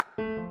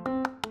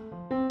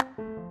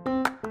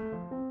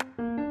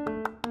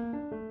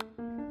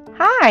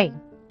Hi,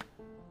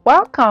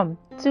 welcome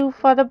to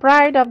For the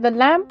Bride of the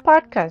Lamb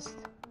podcast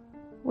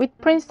with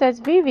Princess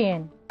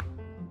Vivian.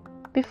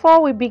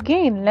 Before we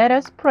begin, let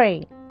us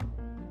pray.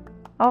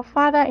 Our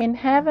Father in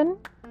heaven,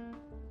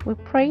 we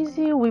praise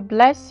you, we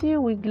bless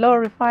you, we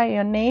glorify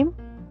your name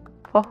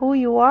for who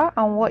you are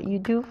and what you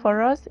do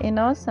for us, in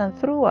us, and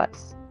through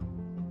us.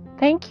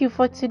 Thank you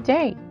for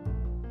today.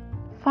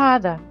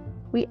 Father,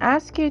 we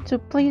ask you to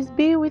please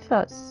be with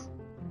us.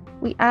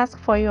 We ask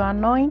for your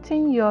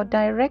anointing, your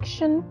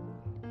direction,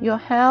 your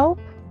help.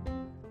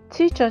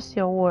 Teach us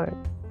your word.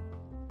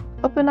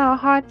 Open our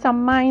hearts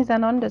and minds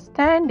and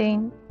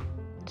understanding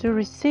to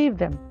receive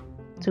them,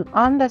 to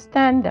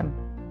understand them.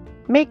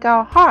 Make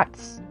our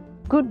hearts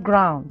good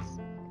grounds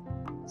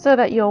so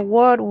that your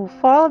word will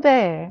fall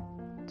there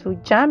to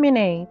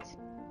germinate,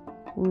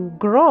 will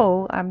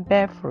grow and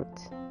bear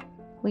fruit.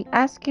 We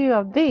ask you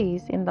of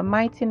this in the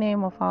mighty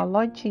name of our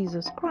Lord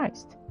Jesus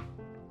Christ.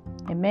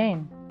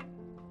 Amen.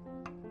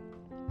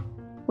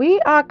 We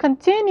are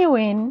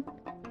continuing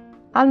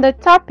on the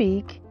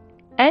topic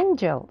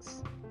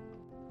angels.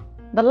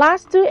 The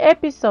last two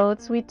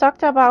episodes we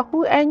talked about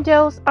who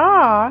angels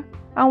are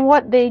and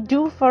what they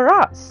do for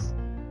us.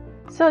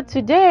 So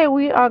today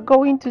we are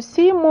going to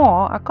see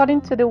more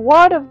according to the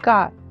Word of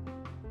God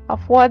of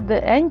what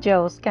the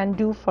angels can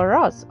do for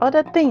us,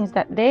 other things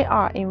that they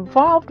are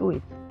involved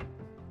with.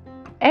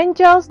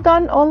 Angels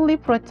don't only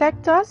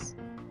protect us,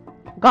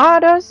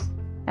 guard us,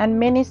 and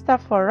minister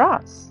for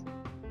us.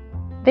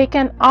 They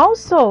can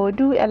also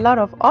do a lot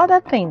of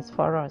other things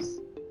for us.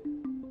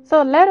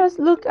 So let us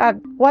look at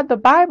what the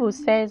Bible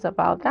says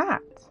about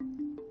that.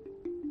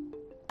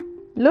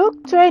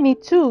 Luke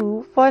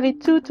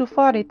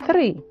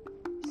 22:42-43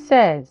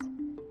 says,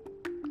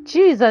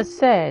 Jesus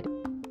said,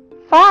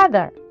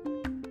 Father,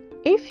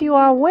 if you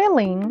are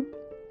willing,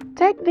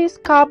 take this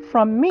cup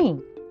from me.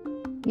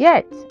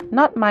 Yet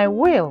not my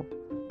will,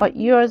 but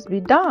yours be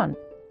done.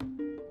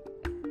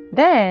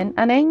 Then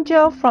an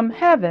angel from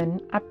heaven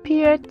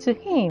appeared to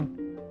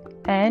him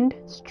and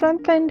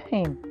strengthened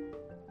him.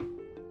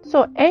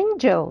 So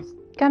angels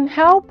can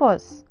help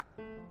us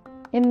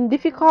in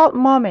difficult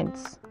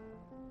moments.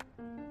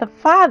 The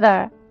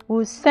Father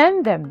will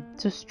send them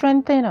to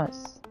strengthen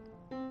us.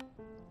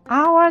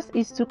 Ours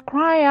is to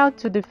cry out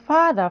to the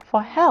Father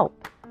for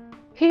help.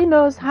 He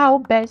knows how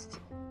best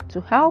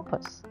to help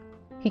us.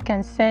 He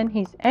can send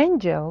his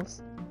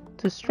angels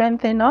to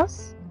strengthen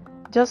us,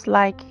 just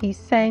like he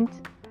sent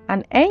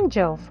an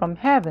angel from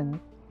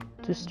heaven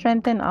to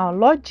strengthen our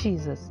Lord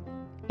Jesus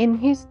in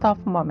his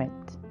tough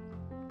moment.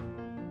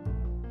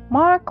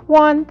 Mark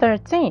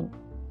 1:13.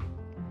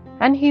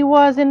 And he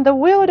was in the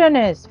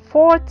wilderness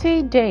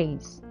 40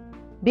 days,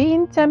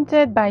 being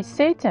tempted by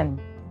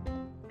Satan,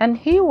 and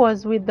he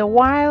was with the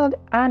wild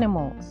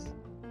animals,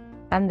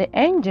 and the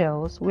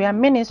angels were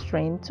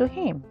ministering to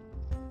him.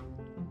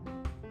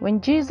 When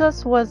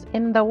Jesus was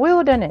in the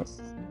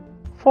wilderness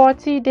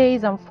 40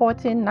 days and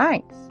 40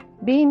 nights,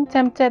 being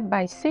tempted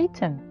by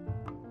Satan,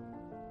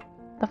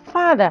 the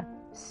Father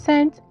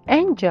sent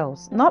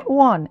angels, not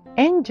one,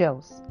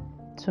 angels,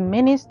 to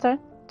minister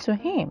to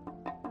him.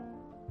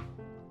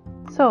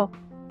 So,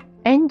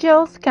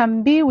 angels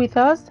can be with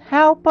us,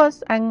 help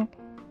us, and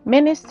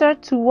minister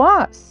to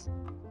us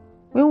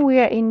when we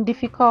are in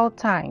difficult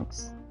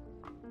times.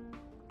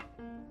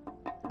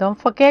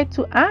 Don't forget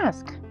to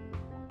ask,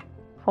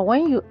 for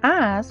when you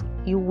ask,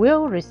 you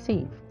will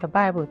receive, the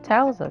Bible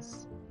tells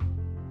us.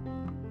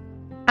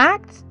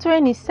 Acts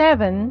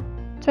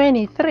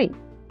 27:23.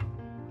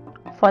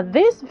 For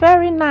this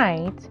very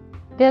night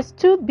there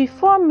stood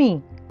before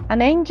me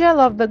an angel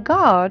of the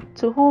God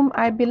to whom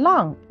I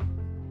belong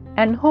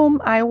and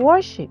whom I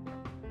worship,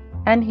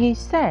 and he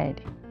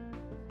said,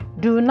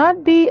 Do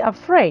not be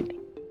afraid,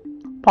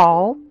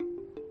 Paul.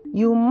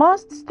 You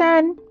must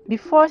stand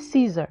before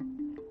Caesar,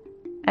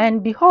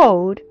 and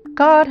behold,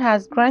 God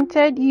has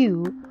granted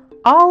you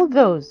all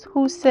those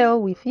who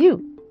sail with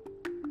you.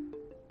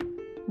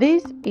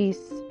 This is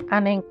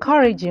an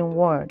encouraging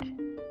word.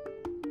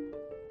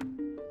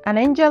 An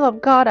angel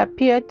of God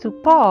appeared to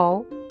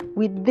Paul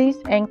with this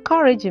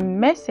encouraging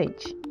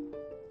message.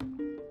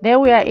 They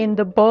were in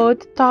the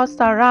boat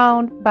tossed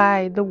around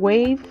by the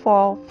wave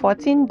for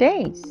 14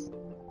 days.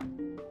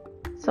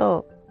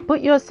 So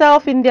put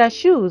yourself in their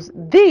shoes.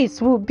 This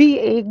will be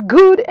a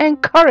good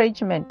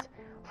encouragement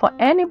for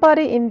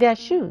anybody in their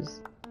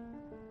shoes.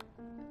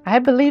 I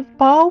believe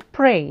Paul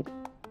prayed,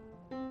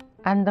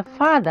 and the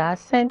Father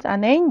sent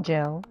an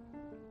angel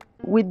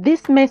with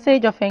this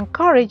message of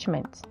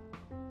encouragement.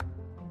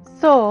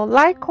 So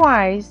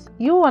likewise,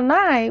 you and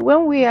I,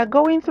 when we are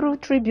going through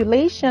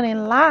tribulation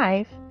in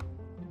life,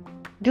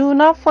 do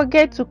not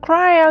forget to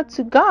cry out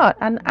to God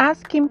and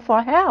ask Him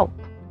for help.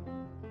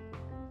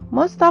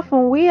 Most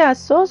often we are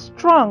so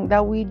strong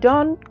that we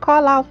don't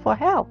call out for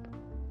help.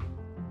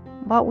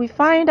 But we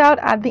find out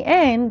at the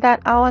end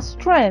that our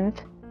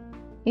strength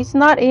is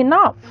not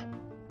enough.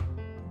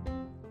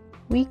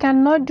 We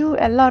cannot do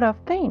a lot of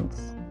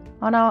things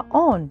on our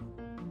own.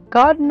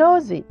 God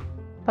knows it,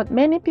 but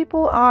many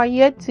people are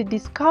yet to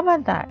discover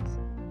that.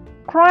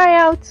 Cry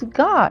out to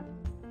God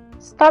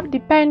Stop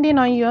depending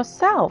on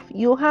yourself.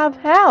 You have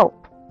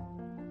help.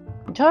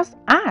 Just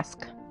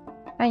ask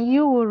and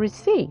you will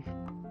receive.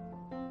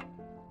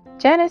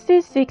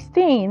 Genesis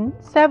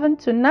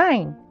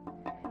 16:7-9.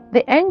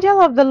 The angel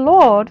of the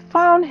Lord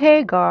found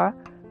Hagar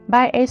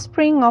by a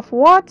spring of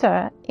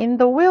water in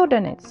the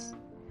wilderness,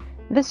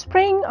 the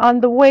spring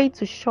on the way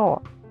to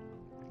shore.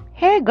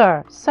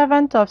 Hagar,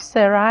 servant of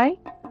Sarai,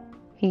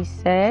 he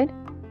said,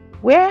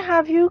 where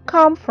have you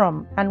come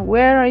from and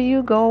where are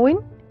you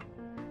going?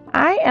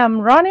 I am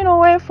running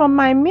away from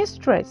my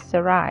mistress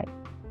Sarai.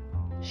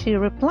 She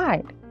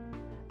replied.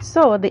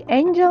 So the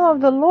angel of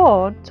the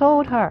Lord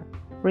told her,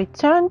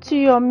 return to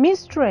your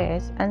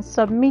mistress and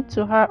submit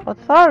to her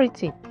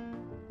authority.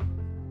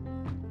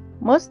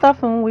 Most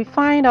often we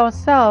find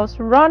ourselves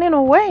running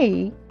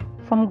away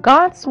from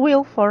God's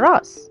will for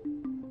us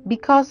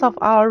because of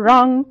our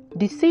wrong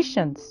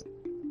decisions.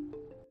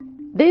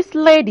 This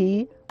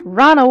lady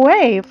ran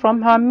away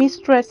from her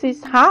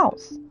mistress's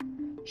house.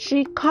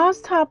 She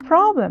caused her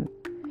problem.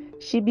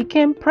 She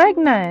became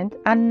pregnant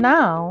and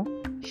now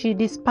she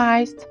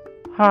despised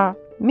her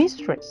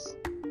mistress.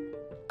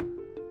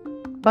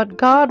 But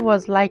God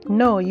was like,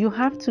 no, you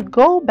have to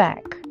go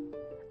back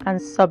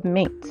and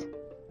submit.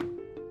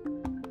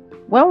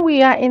 When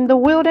we are in the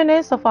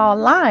wilderness of our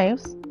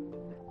lives,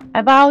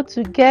 about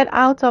to get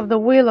out of the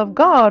will of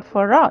God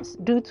for us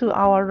due to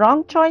our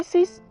wrong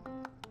choices,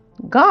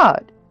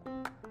 God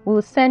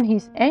will send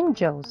His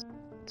angels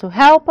to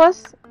help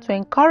us, to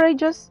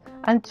encourage us,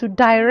 and to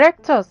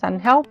direct us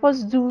and help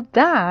us do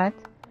that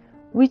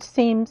which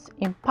seems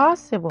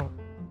impossible.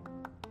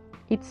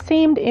 It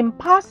seemed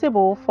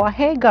impossible for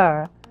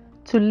Hagar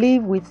to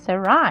live with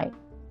Sarai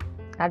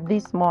at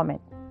this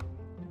moment.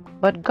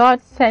 But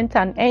God sent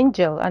an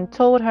angel and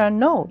told her,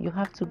 no, you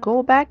have to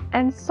go back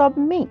and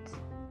submit.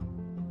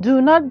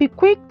 Do not be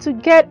quick to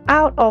get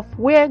out of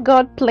where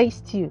God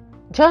placed you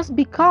just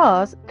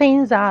because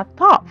things are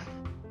tough.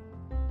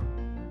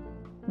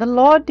 The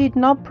Lord did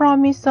not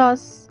promise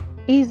us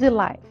easy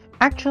life.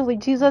 Actually,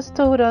 Jesus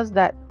told us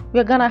that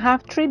we're going to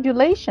have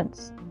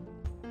tribulations.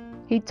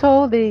 He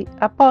told the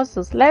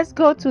apostles, let's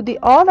go to the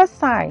other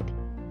side.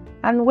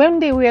 And when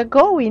they were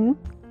going,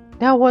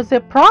 there was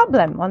a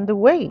problem on the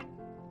way.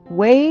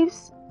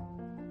 Waves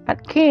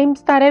that came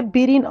started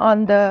beating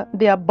on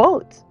their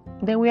boat.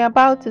 They were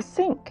about to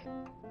sink.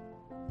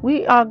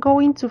 We are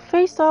going to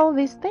face all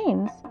these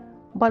things,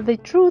 but the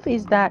truth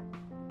is that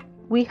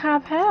we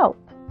have help.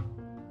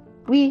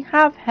 We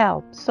have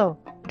help, so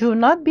do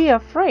not be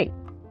afraid.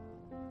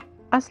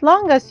 As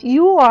long as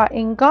you are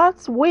in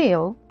God's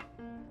will,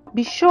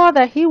 be sure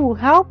that He will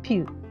help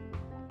you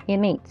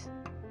in it.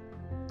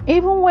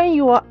 Even when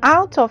you are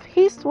out of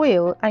His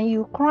will and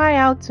you cry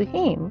out to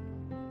Him,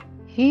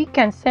 He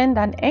can send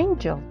an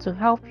angel to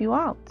help you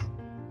out.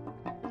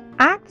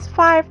 Acts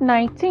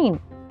 5:19.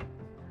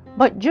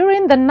 But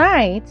during the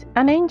night,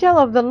 an angel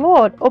of the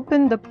Lord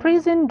opened the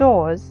prison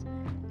doors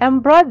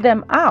and brought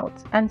them out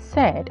and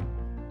said,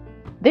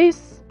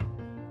 these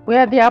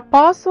were the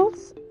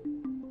apostles.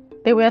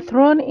 They were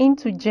thrown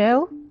into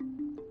jail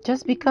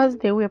just because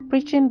they were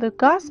preaching the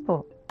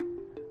gospel.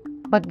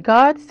 But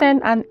God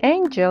sent an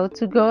angel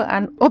to go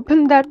and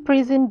open that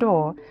prison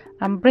door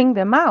and bring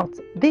them out.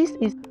 This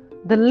is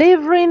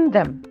delivering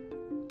them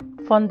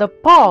from the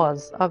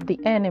paws of the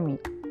enemy.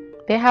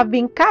 They have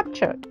been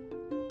captured,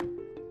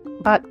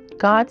 but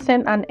God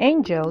sent an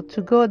angel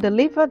to go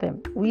deliver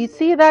them. We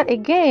see that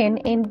again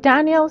in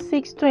Daniel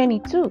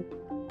 6:22.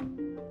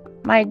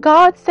 My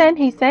God sent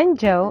His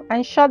angel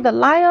and shut the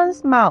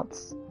lions'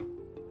 mouths,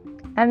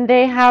 and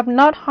they have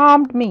not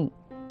harmed me,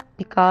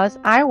 because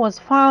I was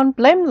found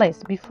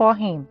blameless before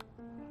Him,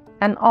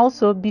 and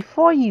also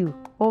before you,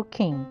 O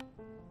King.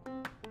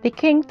 The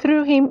king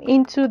threw him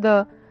into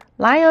the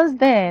lion's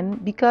den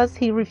because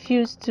he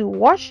refused to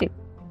worship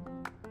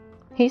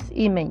his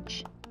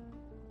image.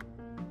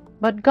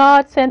 But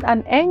God sent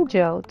an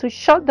angel to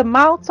shut the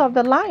mouths of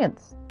the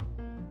lions.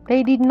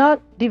 They did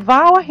not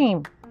devour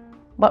him.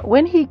 But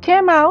when he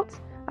came out,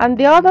 and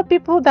the other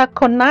people that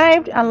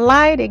connived and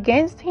lied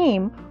against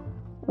him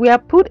were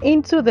put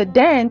into the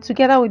den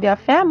together with their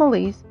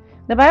families,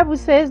 the Bible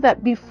says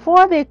that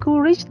before they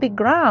could reach the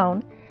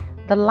ground,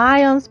 the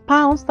lions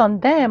pounced on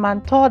them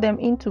and tore them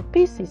into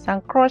pieces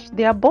and crushed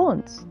their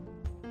bones.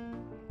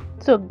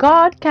 So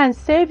God can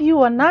save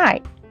you and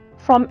I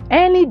from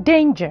any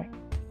danger.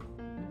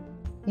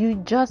 You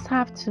just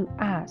have to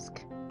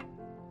ask.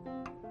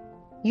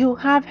 You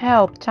have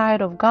help,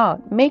 child of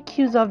God. Make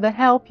use of the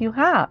help you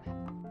have.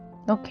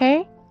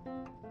 Okay?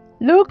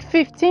 Luke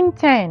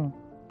 15:10.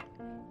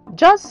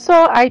 Just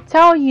so I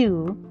tell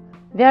you,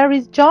 there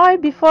is joy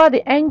before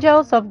the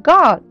angels of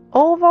God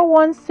over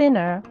one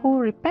sinner who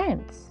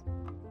repents.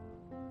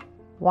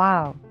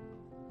 Wow.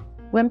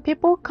 When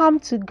people come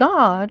to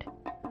God,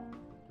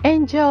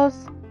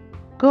 angels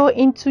go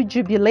into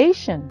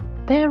jubilation.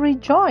 They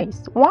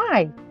rejoice.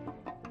 Why?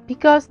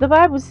 Because the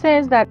Bible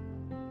says that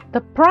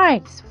the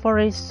price for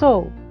a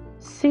soul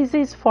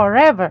ceases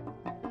forever.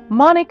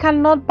 Money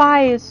cannot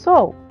buy a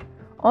soul.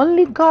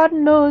 Only God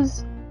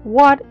knows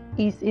what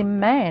is in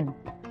man.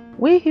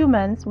 We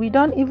humans, we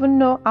don't even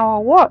know our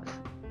worth.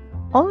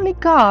 Only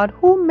God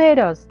who made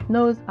us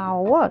knows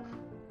our worth.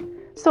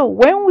 So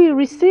when we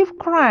receive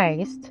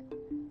Christ,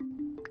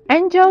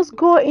 angels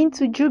go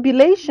into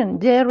jubilation.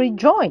 They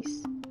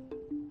rejoice.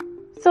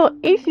 So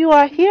if you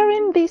are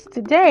hearing this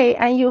today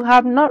and you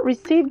have not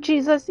received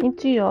Jesus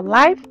into your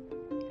life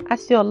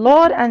as your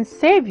Lord and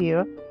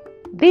Savior,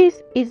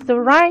 this is the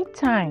right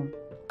time.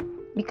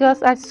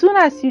 Because as soon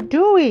as you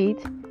do it,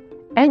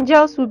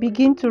 angels will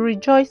begin to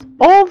rejoice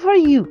over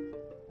you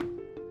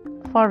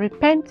for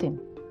repenting.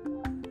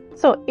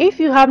 So if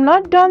you have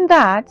not done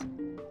that,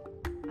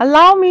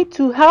 allow me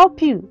to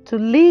help you, to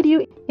lead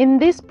you in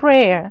this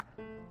prayer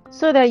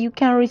so that you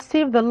can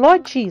receive the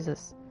Lord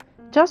Jesus.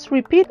 Just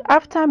repeat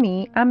after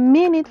me and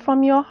mean it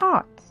from your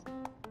heart.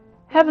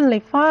 Heavenly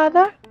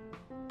Father,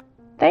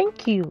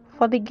 thank you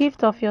for the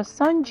gift of your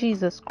Son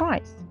Jesus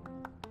Christ.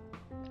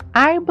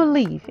 I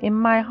believe in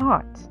my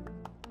heart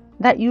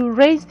that you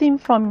raised him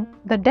from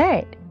the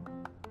dead,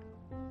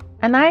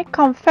 and I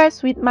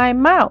confess with my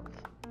mouth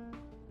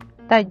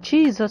that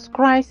Jesus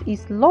Christ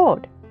is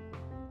Lord.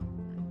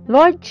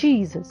 Lord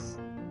Jesus,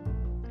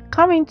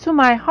 come into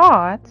my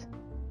heart,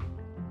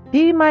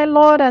 be my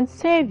Lord and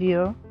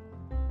Savior.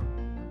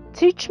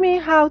 Teach me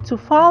how to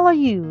follow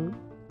you,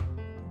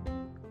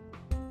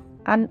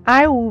 and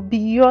I will be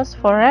yours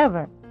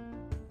forever.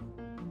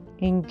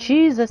 In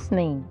Jesus'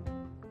 name,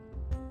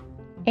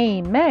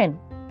 amen.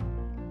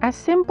 As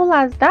simple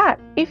as that.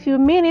 If you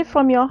mean it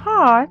from your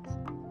heart,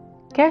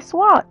 guess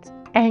what?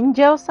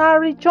 Angels are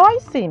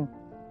rejoicing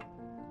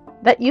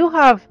that you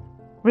have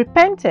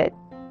repented.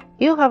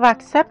 You have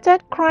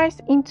accepted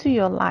Christ into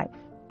your life.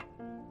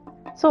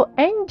 So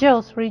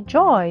angels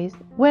rejoice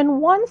when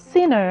one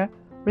sinner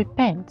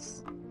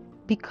repents,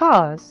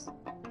 because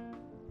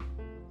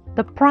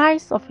the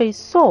price of a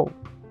soul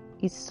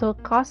is so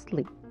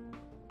costly.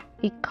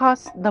 It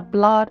costs the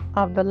blood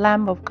of the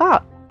Lamb of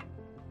God,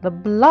 the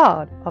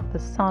blood of the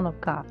Son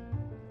of God.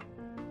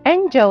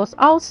 Angels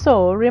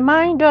also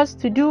remind us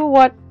to do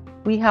what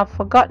we have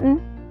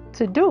forgotten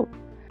to do,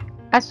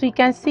 as we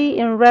can see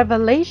in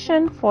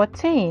Revelation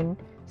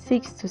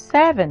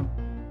 14:6-7.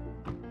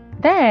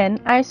 Then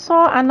I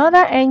saw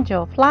another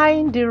angel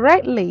flying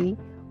directly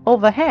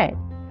overhead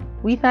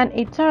with an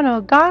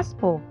eternal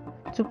gospel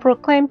to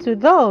proclaim to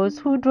those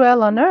who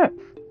dwell on earth,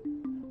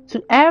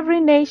 to every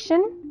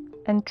nation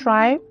and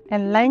tribe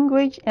and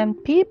language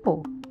and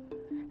people.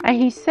 And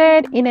he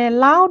said in a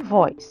loud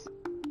voice,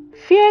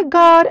 "Fear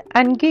God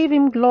and give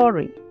him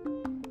glory,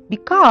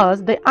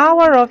 because the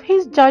hour of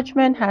his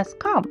judgment has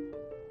come.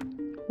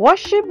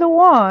 Worship the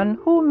one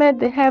who made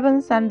the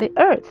heavens and the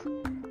earth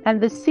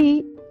and the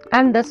sea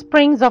and the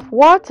springs of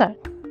water."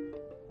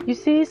 You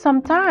see,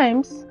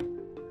 sometimes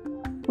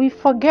we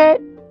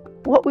forget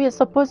what we are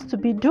supposed to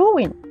be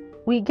doing.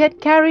 We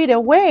get carried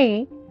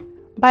away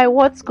by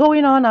what's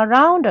going on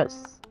around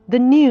us, the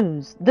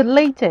news, the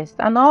latest,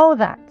 and all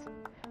that.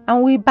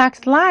 And we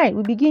backslide.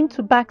 We begin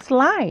to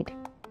backslide.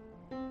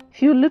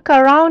 If you look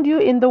around you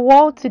in the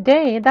world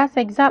today, that's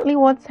exactly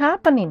what's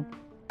happening.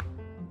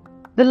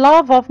 The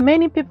love of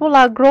many people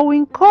are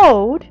growing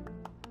cold.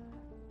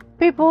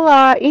 People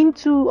are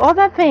into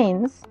other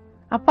things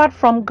apart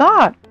from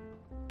God.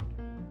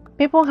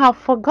 People have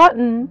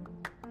forgotten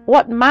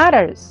what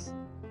matters.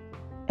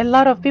 A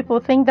lot of people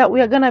think that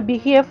we are going to be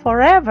here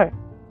forever.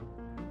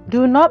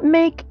 Do not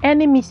make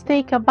any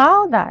mistake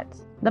about that.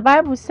 The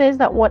Bible says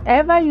that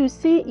whatever you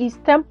see is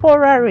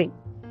temporary.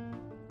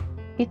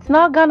 It's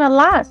not going to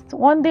last.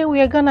 One day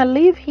we are going to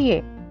live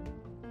here.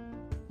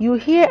 You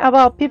hear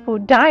about people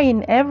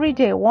dying every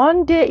day.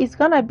 One day it's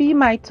going to be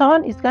my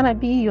turn. It's going to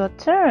be your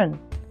turn.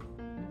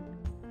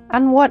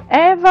 And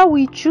whatever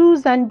we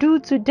choose and do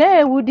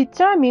today will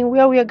determine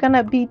where we are going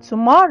to be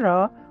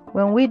tomorrow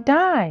when we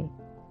die.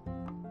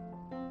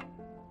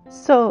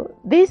 So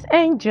this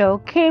angel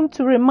came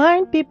to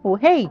remind people,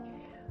 hey,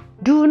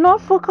 do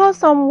not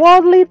focus on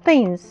worldly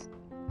things.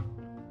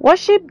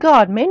 Worship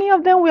God. Many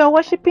of them were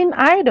worshiping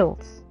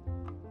idols,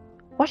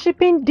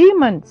 worshiping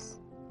demons.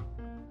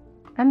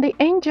 And the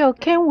angel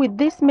came with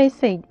this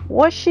message: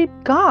 worship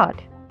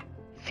God,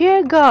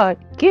 fear God,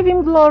 give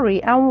him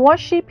glory, and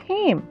worship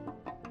him,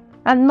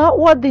 and not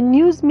what the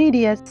news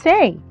media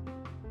say.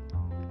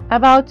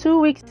 About 2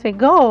 weeks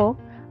ago,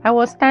 I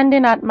was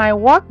standing at my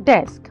work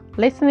desk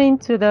listening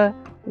to the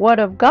Word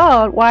of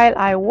God while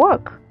I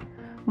work.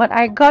 But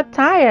I got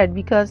tired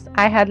because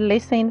I had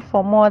listened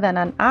for more than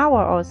an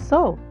hour or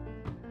so.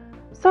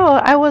 So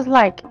I was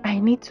like, I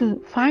need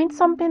to find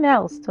something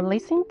else to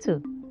listen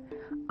to.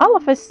 All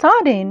of a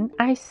sudden,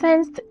 I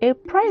sensed a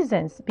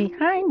presence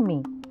behind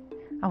me.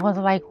 I was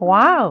like,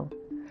 wow,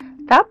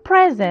 that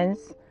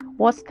presence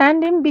was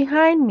standing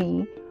behind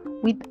me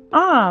with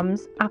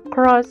arms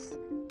across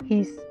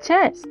his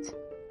chest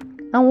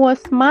and was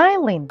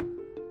smiling.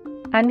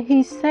 And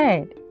he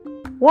said,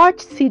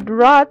 watch Sid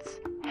Roth's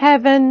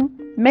Heaven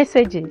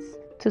Messages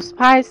to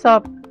spice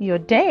up your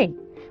day,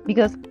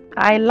 because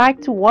I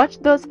like to watch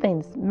those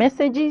things,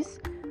 messages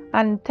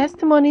and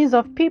testimonies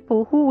of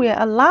people who were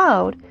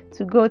allowed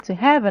to go to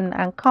heaven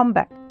and come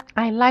back.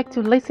 I like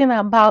to listen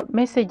about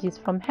messages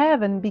from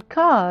heaven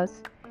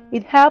because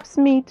it helps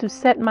me to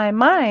set my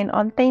mind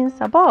on things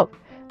above,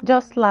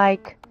 just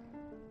like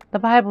the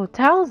Bible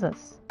tells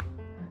us.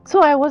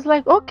 So I was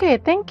like, okay,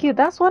 thank you.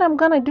 That's what I'm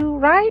going to do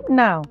right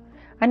now.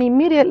 And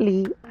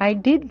immediately I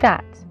did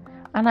that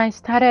and I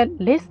started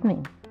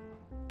listening.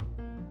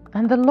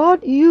 And the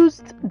Lord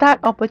used that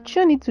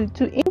opportunity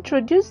to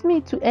introduce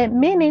me to a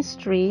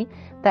ministry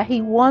that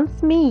He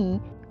wants me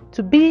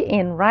to be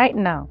in right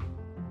now.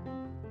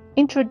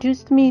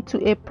 Introduced me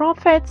to a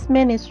prophet's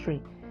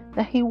ministry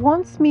that He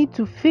wants me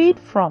to feed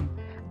from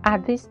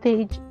at this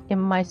stage in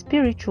my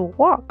spiritual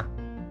walk.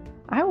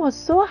 I was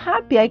so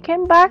happy. I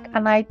came back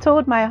and I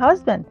told my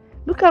husband,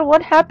 look at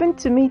what happened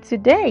to me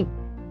today.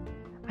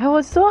 I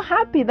was so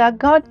happy that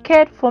God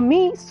cared for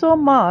me so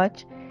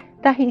much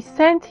that He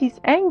sent His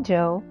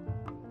angel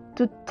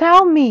to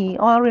tell me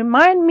or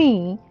remind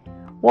me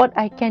what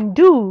I can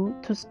do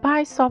to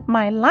spice up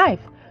my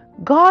life.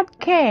 God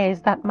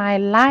cares that my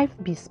life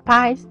be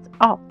spiced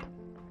up.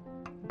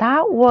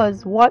 That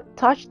was what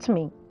touched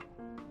me.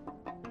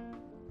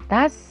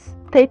 That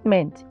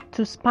statement,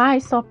 to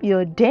spice up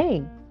your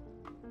day.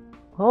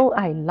 Oh,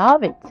 I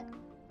love it.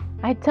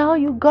 I tell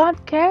you,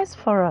 God cares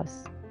for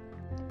us.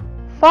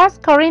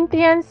 1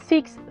 Corinthians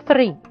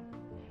 6:3.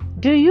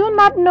 Do you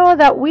not know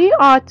that we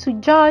are to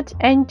judge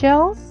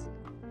angels?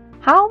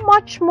 How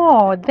much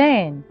more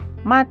then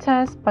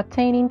matters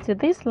pertaining to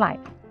this life?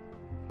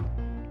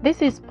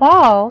 This is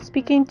Paul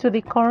speaking to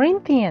the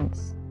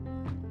Corinthians.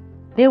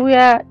 They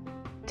were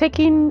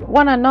taking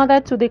one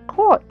another to the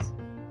court.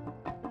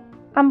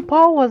 And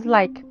Paul was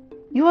like,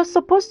 you are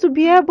supposed to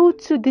be able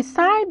to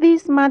decide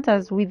these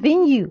matters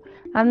within you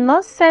and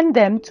not send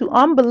them to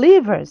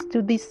unbelievers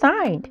to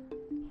decide.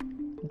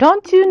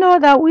 Don't you know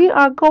that we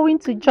are going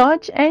to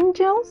judge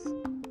angels?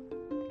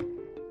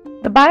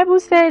 The Bible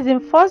says in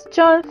 1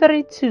 John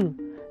 3:2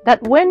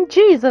 that when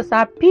Jesus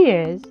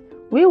appears,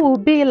 we will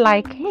be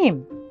like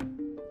Him.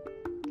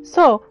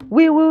 So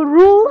we will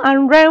rule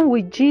and reign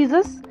with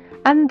Jesus,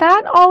 and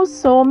that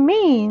also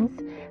means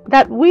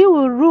that we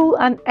will rule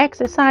and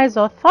exercise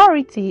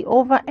authority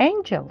over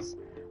angels,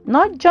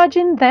 not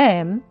judging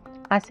them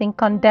as in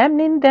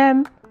condemning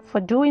them for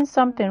doing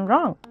something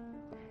wrong.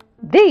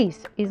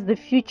 This is the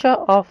future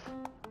of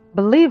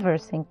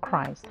believers in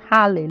Christ.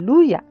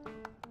 Hallelujah.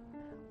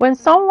 When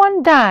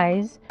someone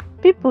dies,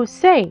 people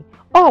say,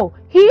 oh,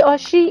 he or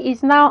she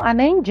is now an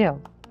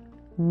angel.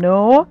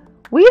 No,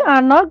 we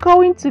are not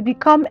going to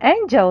become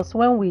angels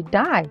when we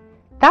die.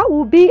 That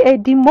will be a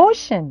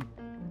demotion.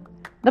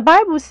 The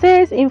Bible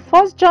says in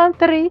 1 John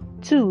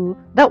 3:2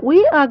 that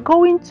we are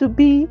going to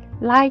be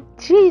like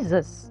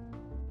Jesus.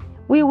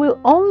 We will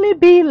only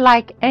be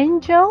like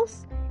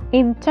angels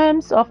in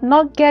terms of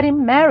not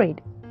getting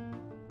married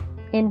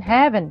in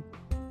heaven.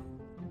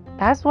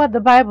 That's what the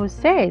Bible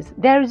says.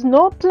 There is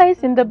no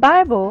place in the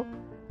Bible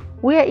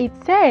where it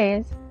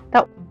says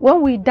that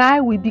when we die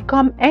we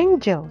become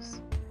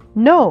angels.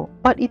 No,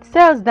 but it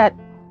says that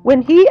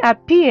when He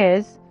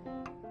appears,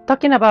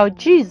 talking about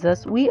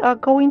Jesus, we are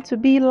going to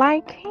be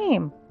like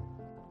Him.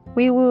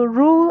 We will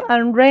rule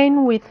and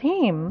reign with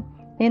Him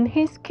in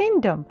His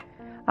kingdom.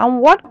 And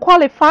what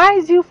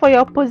qualifies you for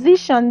your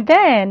position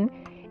then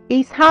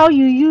is how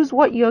you use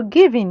what you're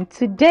given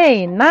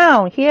today,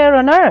 now, here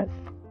on earth.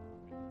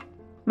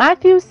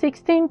 Matthew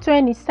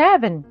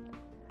 16:27.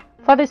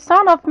 For the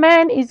Son of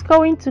Man is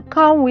going to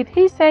come with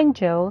His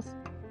angels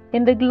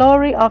in the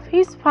glory of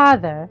His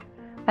Father,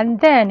 and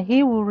then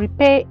He will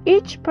repay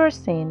each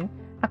person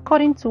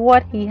according to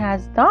what he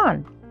has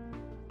done.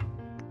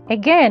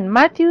 Again,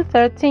 Matthew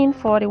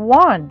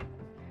 13:41.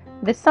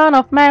 The Son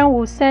of Man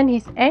will send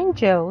His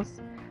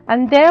angels,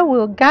 and they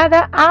will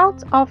gather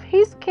out of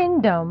His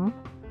kingdom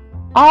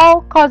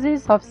all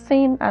causes of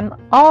sin and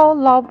all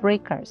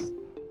lawbreakers.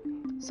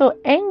 So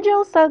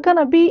angels are going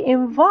to be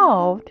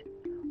involved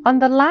on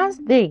the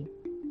last day.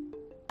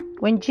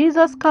 When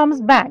Jesus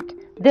comes back,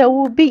 they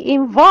will be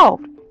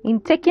involved in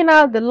taking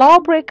out the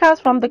lawbreakers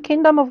from the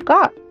kingdom of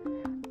God.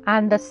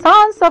 And the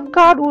sons of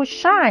God will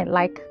shine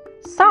like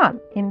sun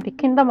in the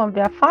kingdom of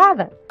their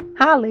Father.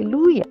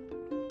 Hallelujah.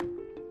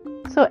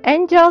 So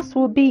angels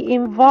will be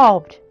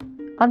involved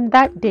on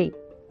that day.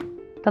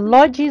 The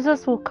Lord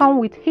Jesus will come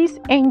with His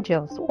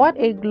angels. What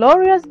a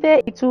glorious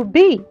day it will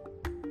be.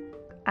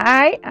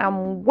 I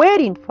am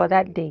waiting for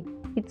that day.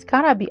 It's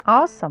gonna be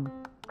awesome.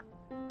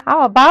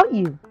 How about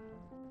you?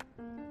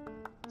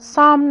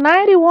 Psalm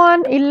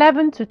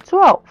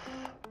 91:11-12.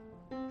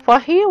 For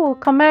He will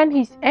command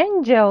His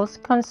angels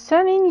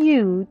concerning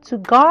you to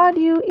guard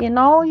you in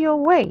all your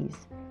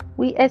ways.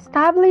 We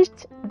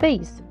established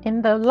this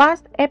in the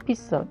last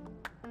episode.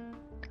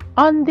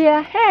 On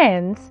their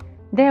hands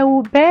they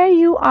will bear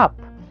you up,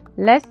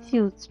 lest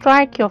you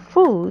strike your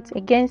foot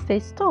against a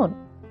stone.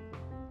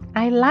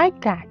 I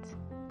like that.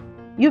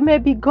 You may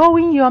be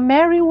going your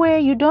merry way.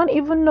 You don't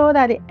even know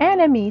that the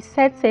enemy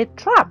sets a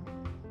trap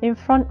in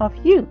front of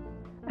you.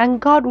 And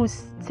God will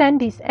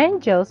send His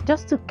angels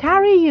just to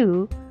carry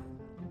you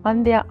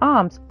on their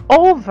arms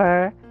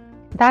over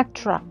that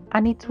trap.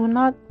 And it will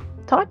not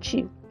touch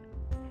you.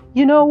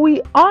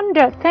 We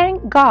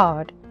thank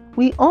God.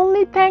 We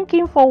only thank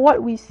Him for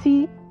what we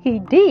see He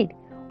did.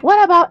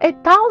 What about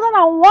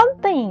 1,001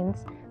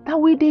 things that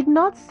we did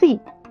not see?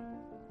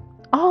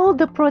 All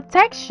the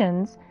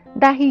protections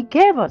that He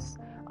gave us,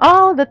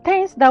 all the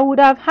things that would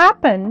have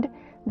happened,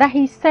 that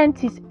He sent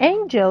His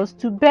angels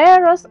to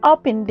bear us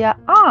up in their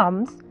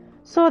arms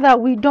so that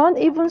we don't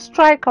even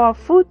strike our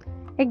foot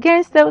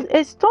against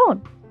a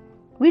stone.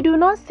 We do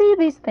not see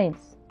these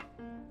things.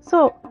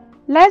 So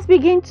let's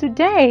begin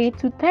today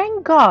to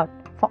thank God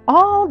for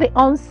all the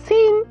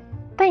unseen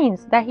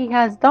things that He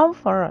has done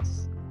for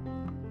us,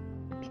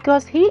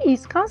 because He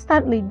is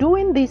constantly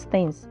doing these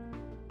things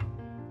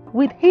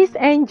with His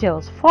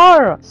angels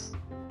for us.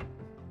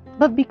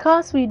 But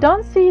because we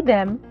don't see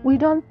them, we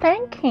don't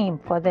thank Him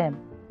for them.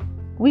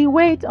 We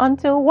wait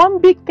until one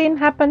big thing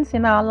happens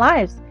in our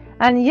lives,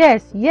 and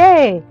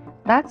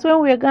that's when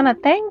we're gonna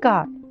thank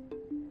God.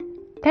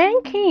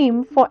 Thank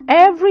Him for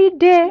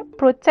everyday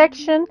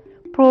protection,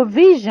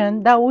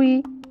 provision that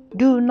we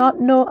do not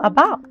know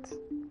about.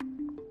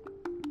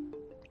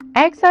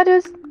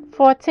 Exodus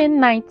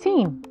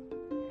 14:19.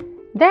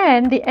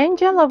 Then the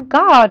angel of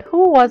God,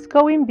 who was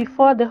going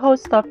before the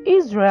host of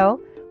Israel,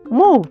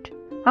 moved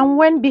and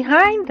went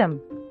behind them,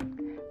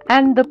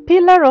 and the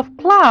pillar of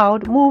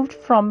cloud moved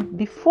from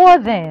before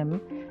them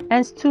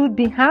and stood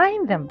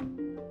behind them.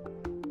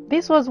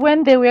 This was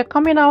when they were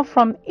coming out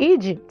from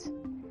Egypt,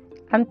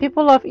 and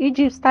people of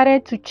Egypt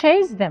started to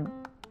chase them.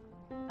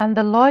 And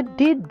the Lord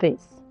did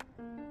this.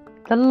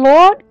 The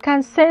Lord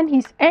can send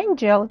His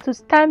angel to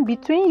stand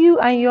between you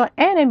and your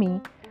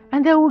enemy,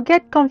 and they will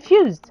get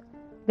confused.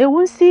 They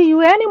won't see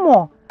you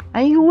anymore,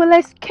 and you will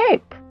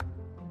escape.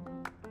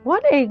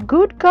 What a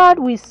good God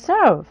we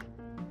serve.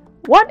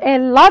 What a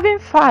loving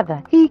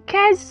Father. He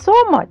cares so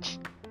much.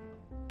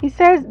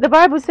 The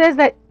Bible says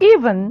that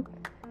even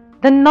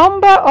the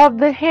number of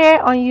the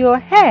hair on your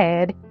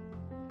head,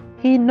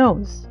 He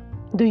knows.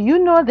 Do you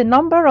know the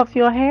number of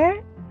your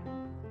hair?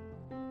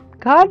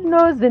 God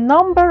knows the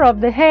number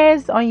of the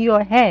hairs on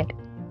your head.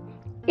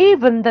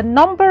 Even the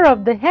number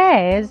of the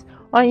hairs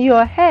on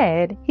your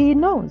head, He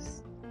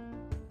knows.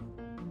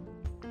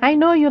 I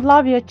know you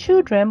love your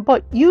children,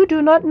 but you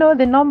do not know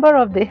the number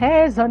of the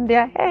hairs on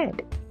their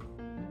head.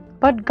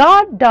 But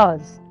God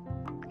does.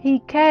 He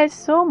cares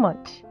so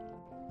much.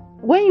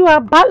 When you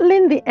are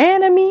battling the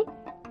enemy,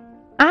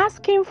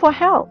 ask Him for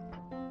help.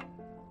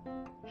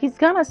 He's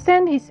gonna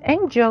send His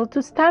angel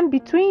to stand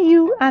between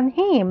you and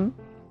Him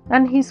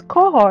and His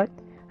cohort,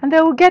 and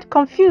they will get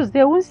confused.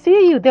 They won't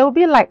see you. They will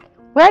be like,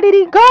 where did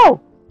He go?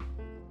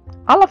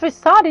 All of a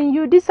sudden,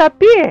 you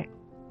disappear,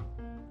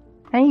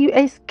 and you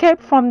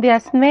escape from their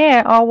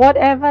snare or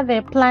whatever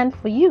they planned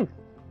for you.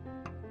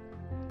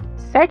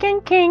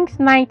 2 Kings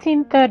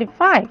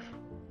 19:35.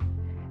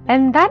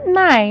 And that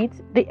night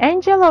the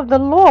angel of the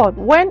Lord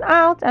went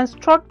out and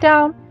struck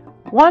down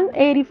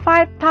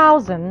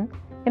 185,000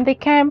 in the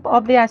camp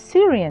of the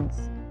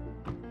Assyrians.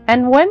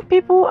 And when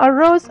people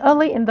arose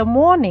early in the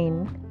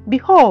morning,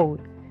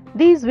 behold,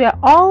 these were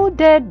all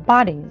dead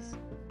bodies.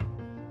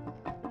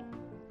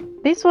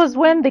 This was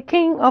when the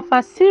king of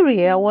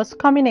Assyria was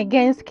coming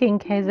against King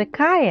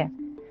Hezekiah.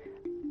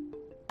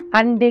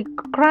 And they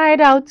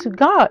cried out to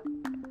God.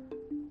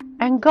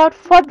 And God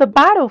fought the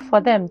battle for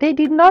them. They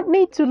did not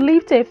need to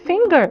lift a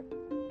finger.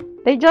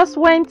 They just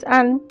went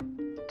and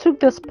took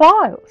the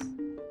spoils.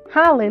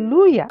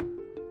 Hallelujah.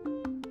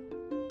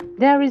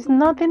 There is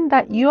nothing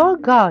that your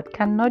God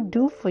cannot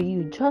do for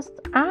you. Just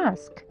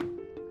ask.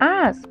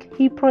 Ask.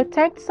 He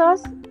protects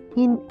us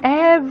in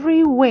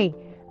every way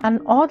and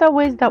other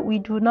ways that we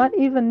do not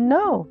even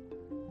know.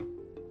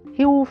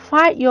 He will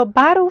fight your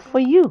battle for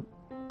you.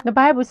 The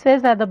Bible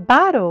says that the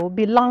battle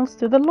belongs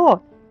to the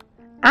Lord.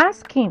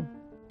 Ask Him.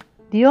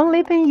 The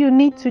only thing you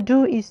need to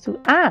do is to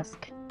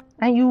ask,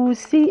 and you will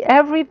see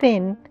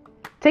everything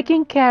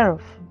taken care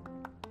of.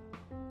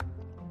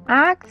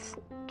 Acts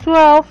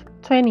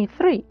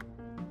 12:23.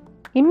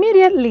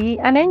 Immediately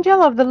an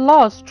angel of the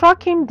Lord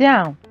struck him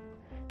down,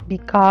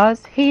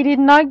 because he did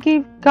not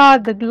give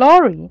God the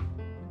glory,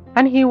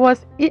 and he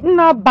was eaten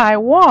up by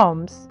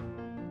worms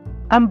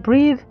and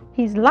breathed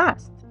his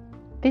last.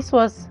 This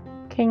was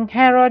King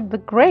Herod the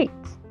Great,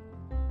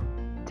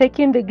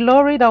 taking the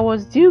glory that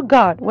was due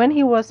God when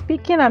he was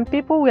speaking and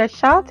people were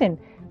shouting,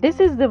 "This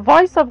is the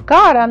voice of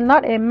God and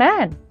not a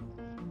man."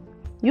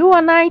 You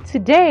and I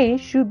today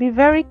should be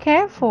very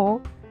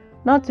careful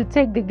not to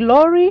take the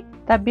glory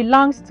that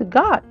belongs to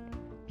God,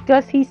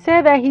 because He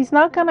said that He's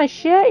not going to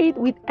share it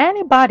with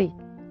anybody.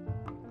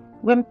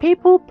 When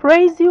people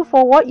praise you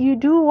for what you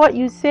do, what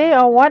you say,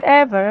 or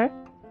whatever,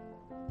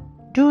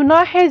 do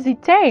not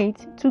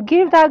hesitate to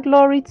give that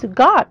glory to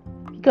God,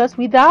 because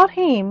without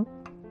Him,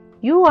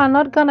 you are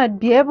not going to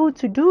be able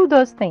to do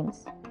those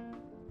things.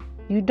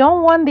 You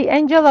don't want the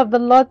angel of the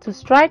Lord to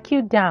strike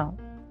you down.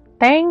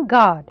 Thank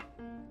God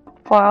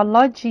for our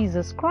Lord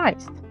Jesus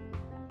Christ.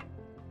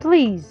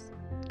 Please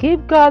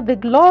give God the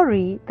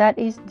glory that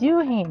is due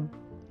Him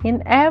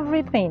in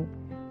everything.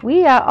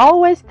 We are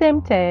always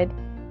tempted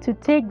to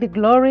take the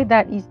glory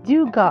that is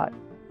due God.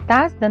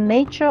 That's the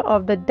nature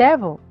of the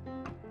devil.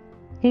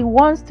 He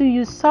wants to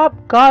usurp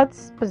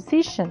God's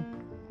position.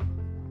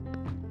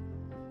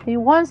 He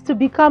wants to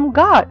become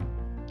God.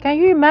 Can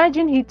you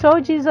imagine he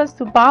told Jesus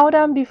to bow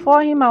down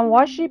before him and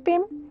worship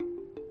him?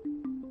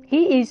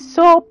 He is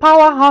so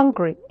power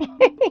hungry.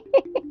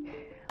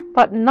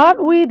 But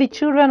not we, the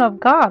children of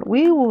God.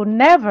 We will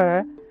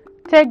never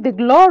take the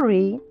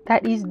glory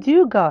that is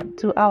due God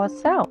to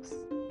ourselves.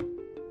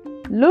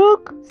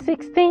 Luke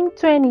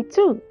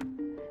 16:22.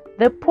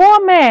 The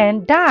poor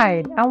man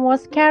died and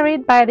was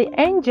carried by the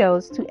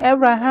angels to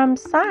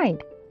Abraham's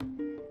side.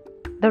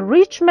 The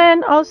rich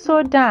man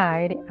also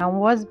died and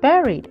was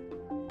buried.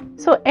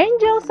 So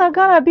angels are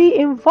going to be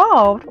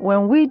involved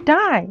when we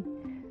die.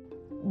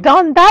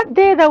 On that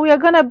day that we are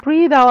going to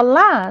breathe our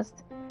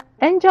last,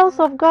 angels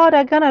of God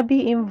are going to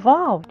be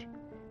involved.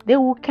 They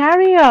will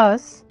carry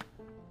us,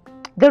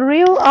 the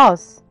real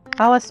us,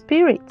 our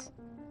spirit,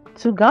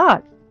 to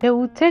God. They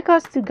will take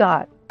us to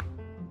God,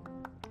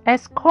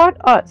 escort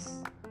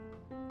us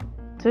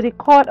to the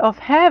court of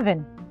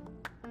heaven.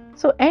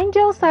 So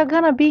angels are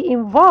going to be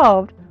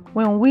involved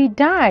when we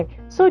die.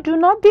 So do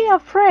not be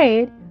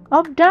afraid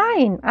of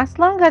dying as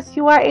long as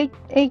you are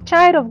a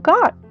child of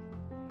God.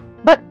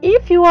 But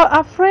if you are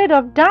afraid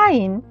of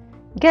dying,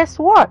 guess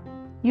what?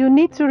 You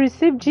need to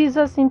receive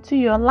Jesus into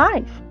your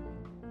life.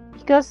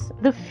 Because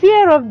the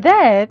fear of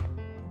death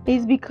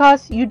is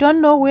because you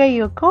don't know where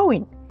you're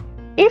going.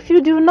 If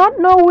you do not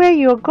know where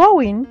you're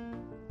going,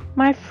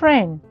 my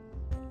friend,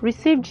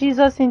 receive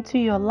Jesus into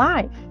your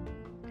life.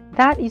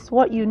 That is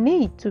what you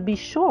need to be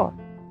sure.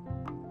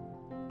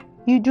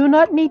 You do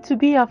not need to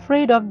be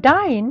afraid of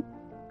dying,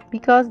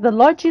 because the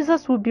Lord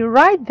Jesus will be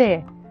right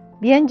there.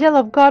 The angel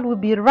of God will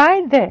be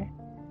right there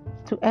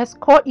to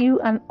escort you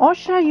and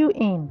usher you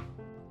in.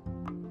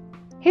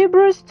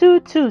 Hebrews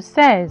 2:2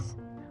 says,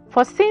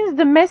 "For since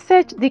the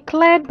message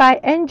declared by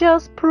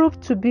angels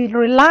proved to be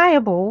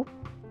reliable,"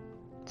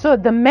 so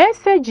the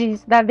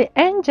messages that the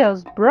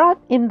angels brought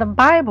in the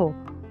Bible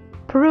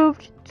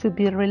proved to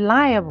be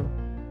reliable.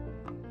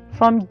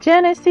 From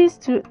Genesis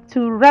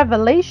to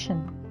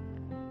Revelation,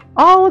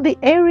 all the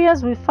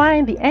areas we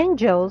find the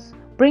angels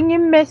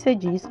bringing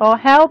messages or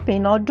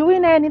helping or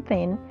doing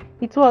anything,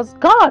 it was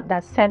God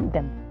that sent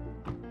them.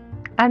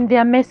 And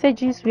their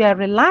messages were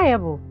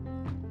reliable.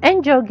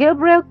 Angel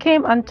Gabriel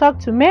came and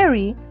talked to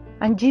Mary,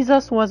 and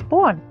Jesus was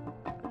born.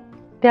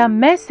 Their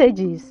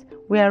messages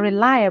were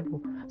reliable.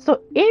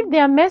 So if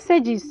their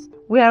messages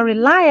were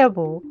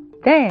reliable,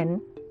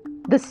 then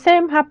the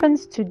same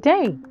happens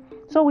today.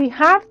 So we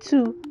have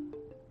to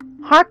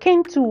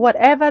hearken to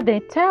whatever they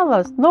tell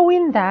us,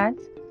 knowing that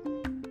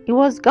it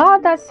was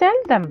God that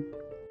sent them.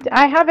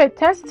 I have a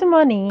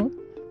testimony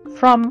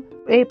from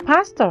a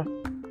pastor.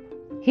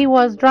 He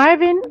was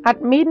driving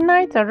at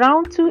midnight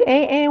around 2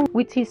 a.m.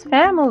 with his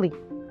family.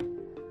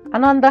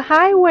 And on the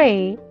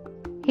highway,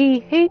 he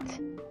hit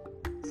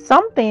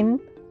something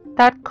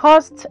that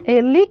caused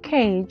a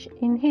leakage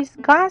in his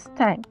gas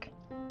tank.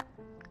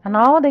 And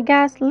all the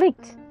gas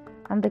leaked,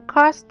 and the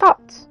car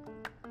stopped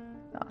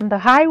on the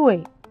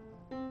highway.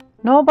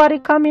 Nobody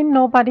coming,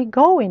 nobody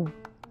going.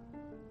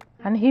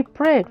 And he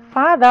prayed,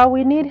 "Father,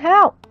 we need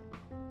help."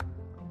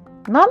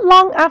 Not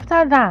long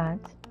after that,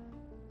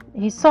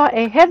 he saw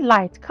a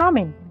headlight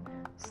coming,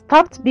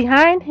 stopped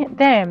behind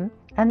them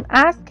and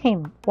asked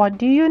him, "What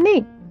do you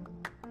need?"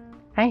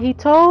 And he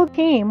told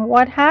him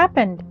what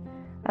happened.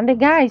 And the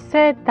guy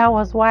said, "That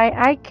was why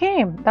I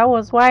came. That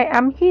was why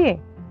I'm here."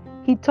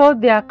 He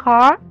towed their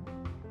car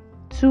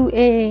to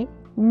a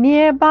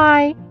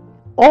nearby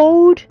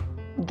old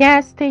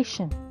gas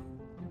station.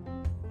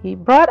 He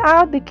brought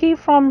out the key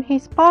from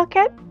his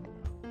pocket,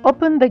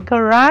 opened the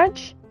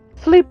garage,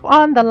 flipped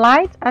on the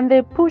light, and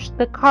they pushed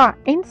the car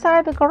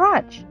inside the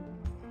garage.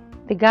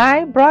 The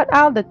guy brought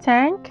out the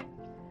tank,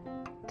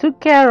 took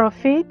care of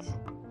it,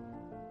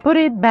 put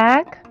it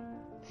back,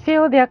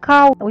 filled their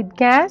car with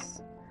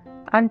gas,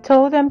 and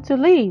told them to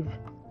leave.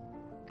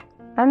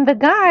 And the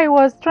guy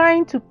was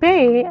trying to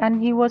pay,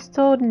 and he was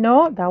told,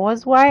 "No, that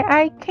was why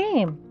I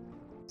came."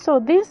 So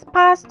this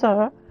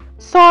pastor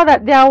saw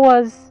that there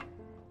was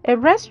a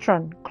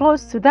restaurant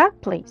close to that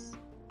place.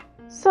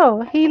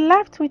 So he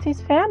left with his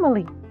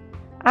family.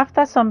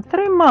 After some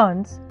 3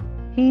 months,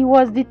 he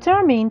was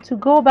determined to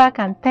go back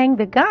and thank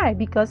the guy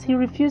because he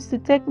refused to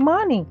take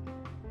money.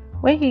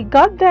 When he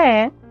got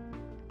there,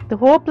 the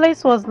whole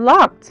place was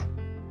locked.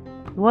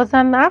 It was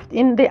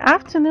in the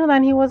afternoon,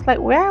 and he was like,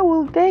 "Where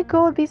will they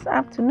go this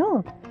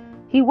afternoon?"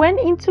 He went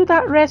into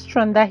that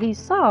restaurant that he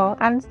saw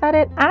and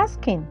started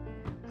asking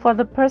for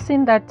the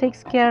person that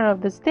takes care of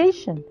the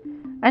station.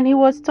 And he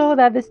was told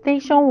that the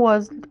station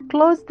was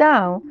closed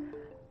down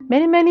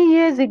many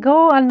years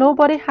ago, and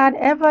nobody had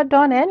ever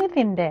done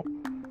anything there.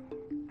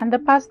 And the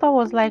pastor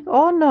was like,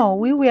 "Oh no,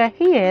 we were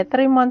here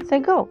 3 months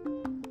ago."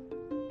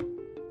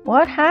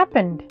 What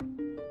happened?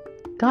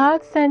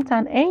 God sent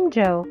an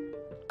angel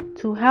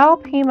to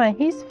help him and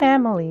his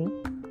family.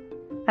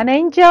 An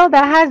angel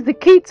that has the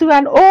key to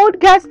an old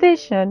gas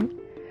station,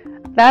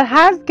 that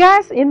has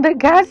gas in the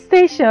gas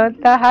station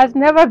that has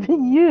never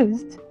been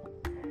used.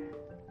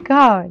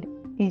 God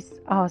is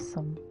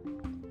awesome.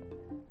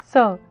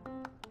 So,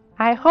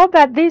 I hope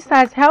that this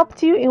has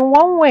helped you in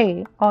one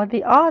way or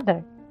the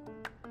other.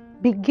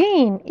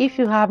 Begin, if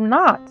you have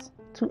not,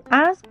 to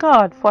ask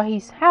God for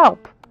His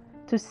help,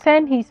 to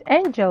send His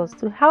angels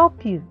to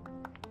help you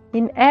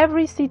in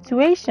every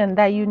situation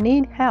that you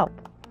need help,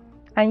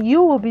 and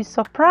you will be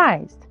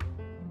surprised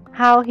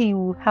how He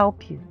will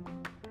help you.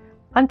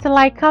 Until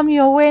I come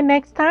your way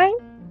next time,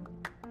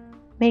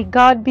 may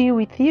God be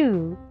with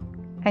you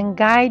and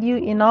guide you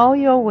in all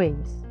your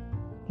ways.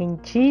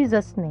 In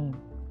Jesus' name,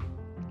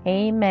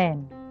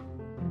 amen.